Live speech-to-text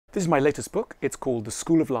This is my latest book. It's called The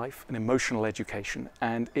School of Life and Emotional Education,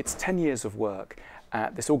 and it's 10 years of work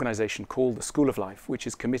at this organization called the School of Life, which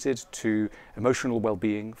is committed to emotional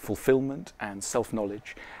well-being, fulfillment and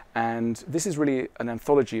self-knowledge. And this is really an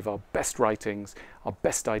anthology of our best writings, our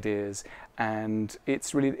best ideas, and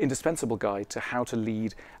it's really an indispensable guide to how to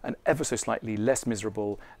lead an ever so slightly less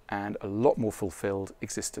miserable and a lot more fulfilled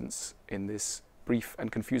existence in this brief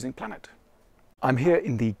and confusing planet. I'm here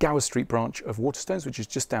in the Gower Street branch of Waterstones, which is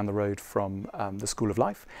just down the road from the School of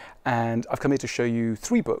Life, and I've come here to show you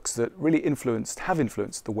 3 books that really have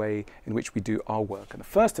influenced the way in which we do our work. And the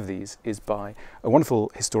first of these is by a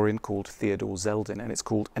wonderful historian called Theodore Zeldin, and it's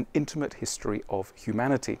called An Intimate History of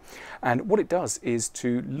Humanity. And what it does is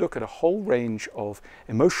to look at a whole range of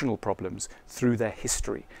emotional problems through their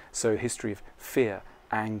history. So history of fear,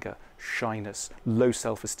 anger, shyness, low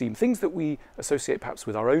self-esteem, things that we associate perhaps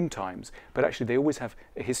with our own times, but actually they always have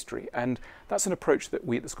a history. And that's an approach that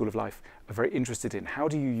we at the School of Life are very interested in. How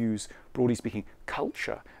do you use, broadly speaking,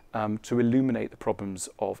 culture to illuminate the problems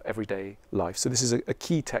of everyday life? So this is a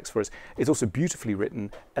key text for us. It's also beautifully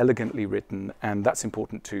written, elegantly written, and that's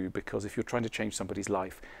important too, because if you're trying to change somebody's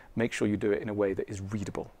life, make sure you do it in a way that is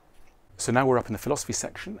readable. So now we're up in the philosophy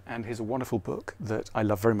section, and here's a wonderful book that I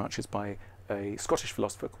love very much. It's by a Scottish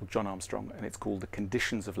philosopher called John Armstrong, and it's called The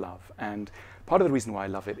Conditions of Love. And part of the reason why I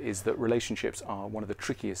love it is that relationships are one of the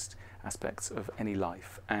trickiest aspects of any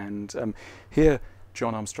life. And here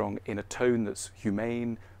John Armstrong, in a tone that's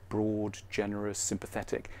humane, broad, generous,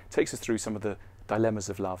 sympathetic, takes us through some of the dilemmas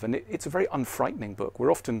of love. And it's a very unfrightening book.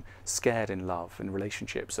 We're often scared in love and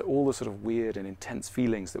relationships, at all the sort of weird and intense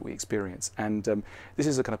feelings that we experience. And this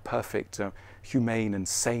is a kind of perfect, humane and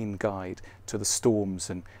sane guide to the storms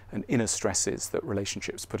and inner stresses that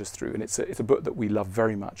relationships put us through. And it's a book that we love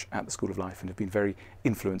very much at the School of Life and have been very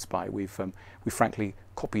influenced by. We've frankly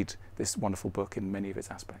copied this wonderful book in many of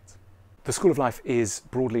its aspects. The School of Life is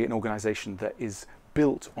broadly an organization that is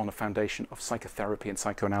built on a foundation of psychotherapy and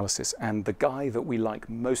psychoanalysis, and the guy that we like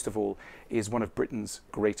most of all is one of Britain's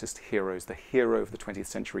greatest heroes. The hero of the 20th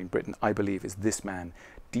century in Britain, I believe, is this man,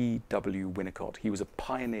 D.W. Winnicott. He was a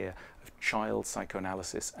pioneer of child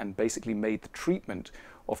psychoanalysis and basically made the treatment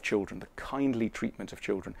of children, the kindly treatment of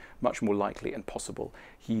children, much more likely and possible.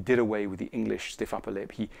 He did away with the English stiff upper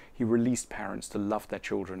lip. He released parents to love their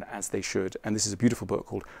children as they should. And this is a beautiful book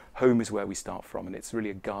called Home is Where We Start From, and it's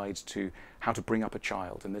really a guide to how to bring up a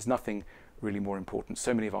child. And there's nothing really more important.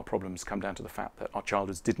 So many of our problems come down to the fact that our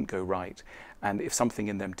childhoods didn't go right. And if something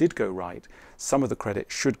in them did go right, some of the credit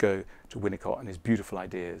should go to Winnicott and his beautiful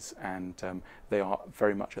ideas. And they are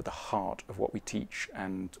very much at the heart of what we teach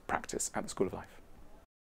and practice at the School of Life.